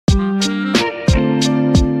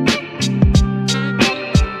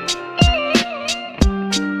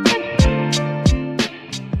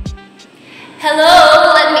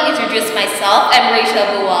I'm Rachel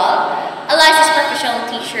Buwal, a licensed professional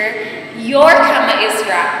teacher. Your comma is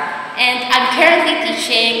rap, and I'm currently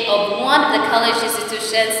teaching of one of the college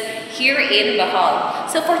institutions here in Bohol.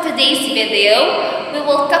 So for today's video, we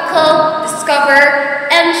will tackle, discover,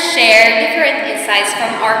 and share different insights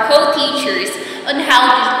from our co-teachers on how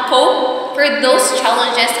to cope for those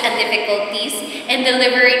challenges and difficulties in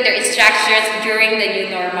delivering their instructions during the new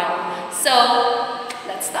normal. So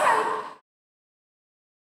let's start.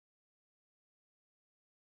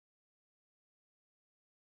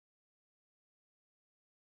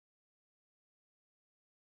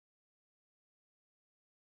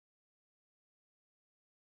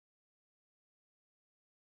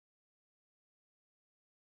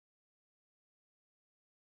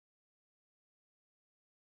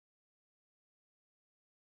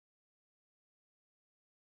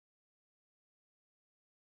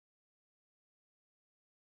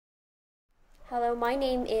 Hello, my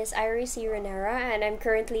name is Iris Renera and I'm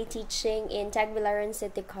currently teaching in Tagbilaran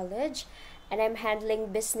City College and I'm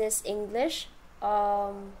handling business English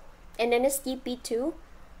and NSTP2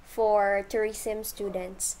 for tourism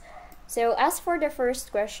students. So as for the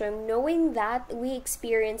first question, knowing that we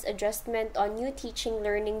experience adjustment on new teaching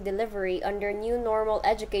learning delivery under new normal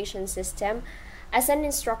education system, as an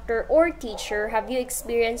instructor or teacher, have you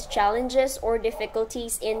experienced challenges or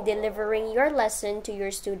difficulties in delivering your lesson to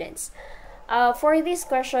your students? For this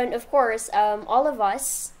question, of course, all of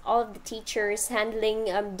the teachers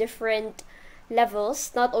handling different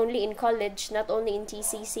levels, not only in college, not only in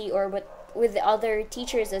TCC, but with the other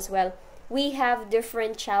teachers as well, we have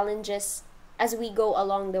different challenges as we go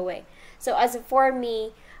along the way. So as for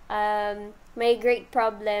me, my great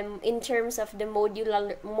problem in terms of the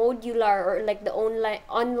modular or like the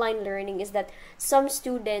online learning is that some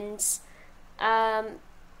students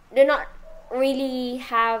do not really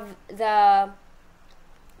have the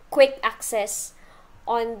quick access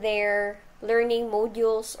on their learning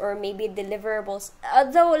modules or maybe deliverables.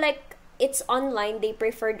 Although like it's online, they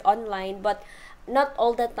preferred online, but not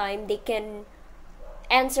all the time they can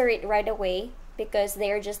answer it right away because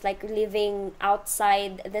they're just like living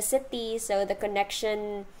outside the city, so the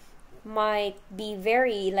connection might be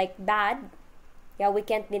very like bad. Yeah, we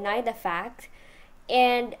can't deny the fact.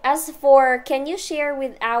 And as for, can you share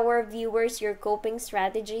with our viewers your coping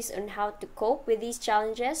strategies on how to cope with these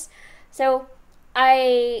challenges? So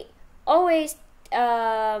I always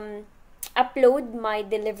upload my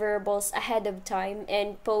deliverables ahead of time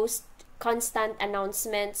and post constant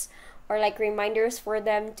announcements or like reminders for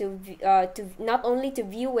them to not only to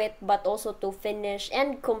view it but also to finish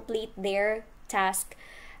and complete their task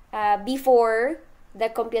before the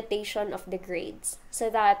computation of the grades, so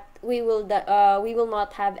that we will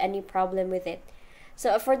not have any problem with it.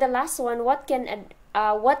 So for the last one, what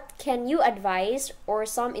can you advise or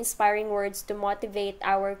some inspiring words to motivate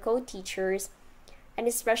our co-teachers and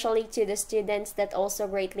especially to the students that are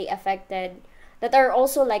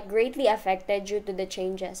also like greatly affected due to the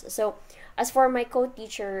changes? So as for my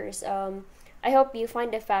co-teachers, I hope you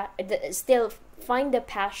still find the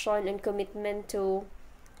passion and commitment to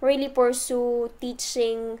really pursue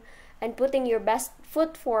teaching and putting your best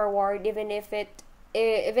foot forward, even if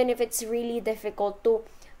it's really difficult to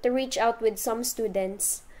reach out with some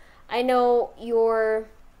students. I know your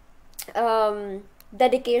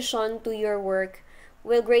dedication to your work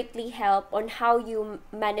will greatly help on how you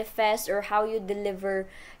manifest or how you deliver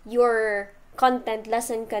your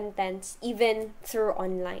lesson contents, even through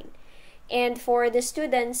online. And for the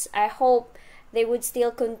students, I hope they would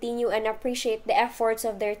still continue and appreciate the efforts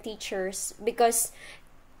of their teachers, because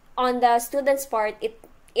on the students' part, it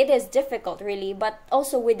is difficult really, but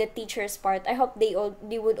also with the teachers' part, I hope they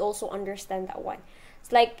would also understand that one.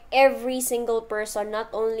 It's like every single person, not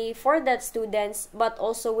only for the students, but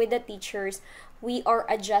also with the teachers, we are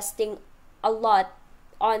adjusting a lot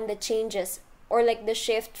on the changes or like the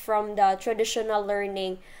shift from the traditional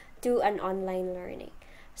learning to an online learning.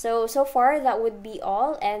 So far, that would be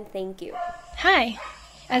all, and thank you. Hi!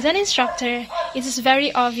 As an instructor, it is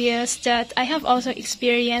very obvious that I have also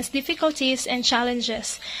experienced difficulties and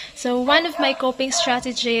challenges. So one of my coping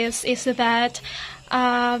strategies is that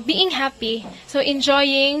being happy, so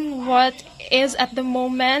enjoying what is at the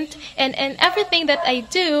moment, and everything that I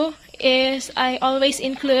do is I always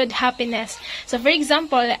include happiness. So for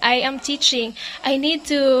example, I am teaching. I need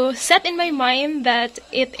to set in my mind that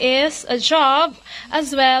it is a job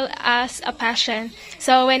as well as a passion.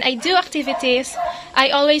 So when I do activities, I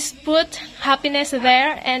always put happiness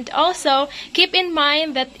there, and also keep in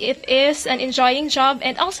mind that it is an enjoying job,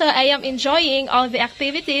 and also I am enjoying all the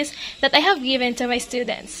activities that I have given to my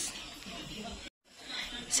students.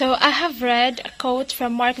 So I have read a quote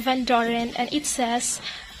from Mark Van Doren, and it says,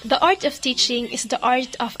 "The art of teaching is the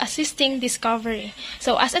art of assisting discovery."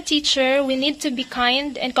 So as a teacher, we need to be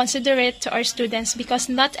kind and considerate to our students because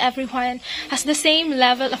not everyone has the same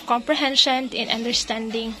level of comprehension and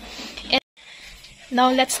understanding. Now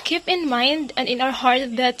let's keep in mind and in our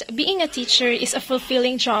heart that being a teacher is a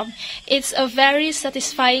fulfilling job. It's a very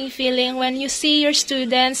satisfying feeling when you see your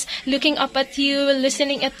students looking up at you,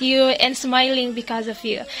 listening at you, and smiling because of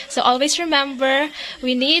you. So always remember,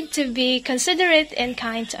 we need to be considerate and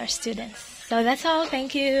kind to our students. So that's all.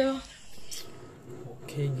 Thank you.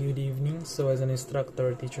 Okay, good evening. So as an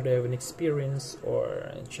instructor, teacher, do you have an experience or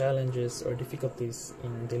challenges or difficulties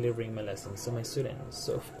in delivering my lessons to my students?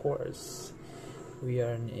 So of course, we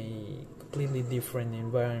are in a completely different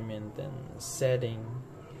environment and setting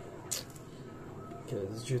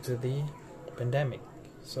because due to the pandemic.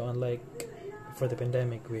 So unlike before the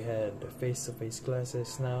pandemic, we had face-to-face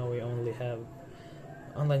classes. Now we only have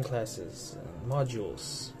online classes and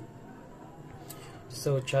modules.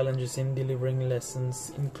 So challenges in delivering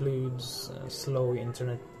lessons includes slow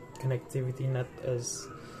internet connectivity, not as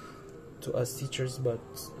to us teachers but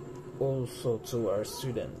also to our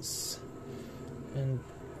students, and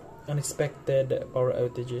unexpected power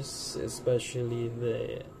outages, especially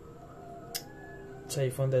the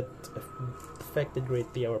typhoon that affected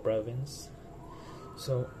greatly our province.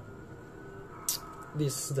 So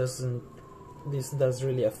this does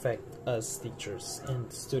really affect us teachers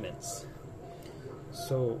and students.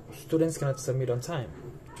 So students cannot submit on time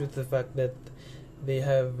due to the fact that they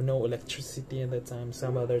have no electricity at that time.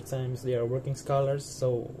 Some other times they are working scholars,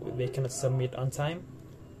 so they cannot submit on time.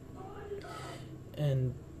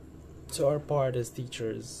 And to our part as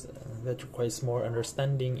teachers, that requires more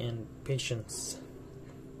understanding and patience,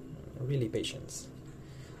 really patience.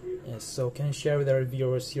 Yes, so can you share with our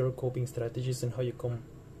viewers your coping strategies and how you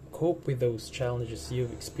cope with those challenges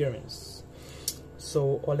you've experienced?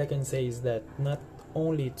 So all I can say is that not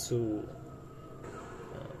only to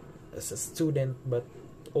as a student but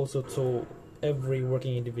also to every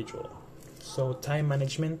working individual. So time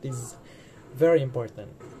management is very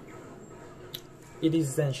important. It is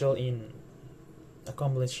essential in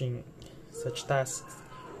accomplishing such tasks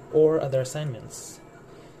or other assignments.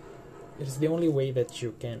 It is the only way that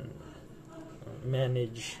you can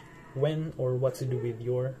manage when or what to do with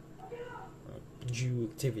your due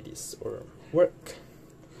activities or work.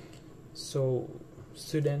 So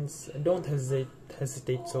students, don't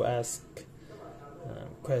hesitate to ask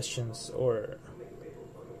questions or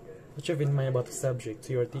what you have in mind about the subject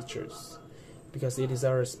to your teachers, because it is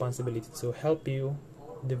our responsibility to help you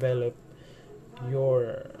develop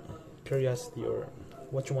your curiosity or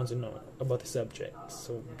what you want to know about the subject.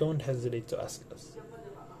 So don't hesitate to ask us.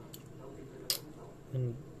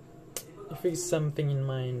 And if it's something in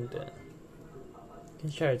mind, you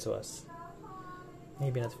can share it to us.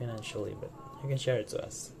 Maybe not financially, but you can share it to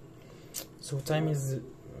us. So time is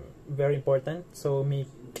very important, so make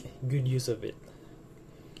good use of it.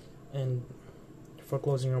 And for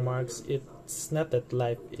closing remarks, it's not that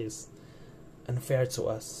life is unfair to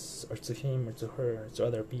us or to him or to her or to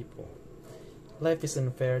other people. Life is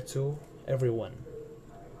unfair to everyone.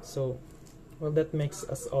 So, well, that makes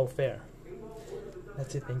us all fair.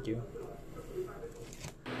 That's it. Thank you.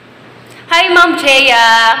 Hi, Ma'am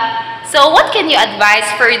Jaya. So what can you advise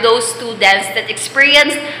for those students that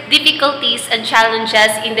experience difficulties and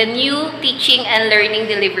challenges in the new teaching and learning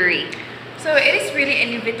delivery? So it is really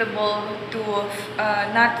inevitable to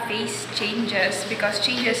not face changes because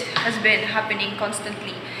changes has been happening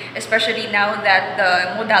constantly, especially now that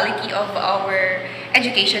the modality of our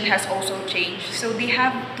education has also changed. So they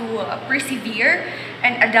have to persevere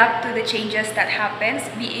and adapt to the changes that happens,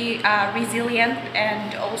 be resilient,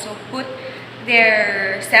 and also put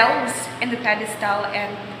their selves in the pedestal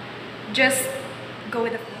and just go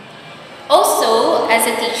with the flow. Also, as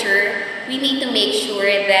a teacher, we need to make sure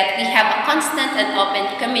that we have a constant and open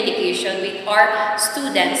communication with our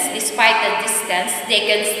students. Despite the distance, they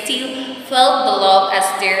can still feel the love as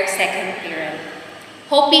their second parent.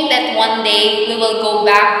 Hoping that one day we will go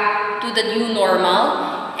back to the new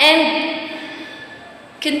normal and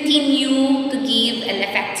continue to give an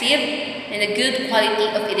effective and a good quality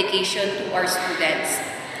of education to our students.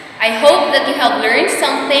 I hope that you have learned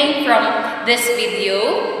something from this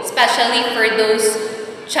video, especially for those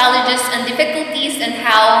challenges and difficulties and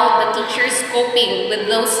how the teachers coping with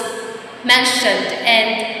those mentioned.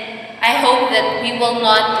 And I hope that we will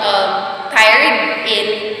not tired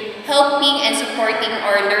in helping and supporting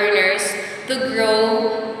our learners to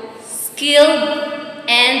grow skilled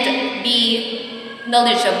and be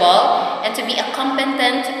knowledgeable and to be a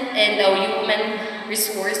competent and a human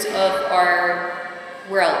resource of our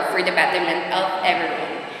world for the betterment of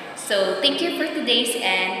everyone. So thank you for today's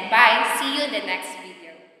and bye. See you in the next video.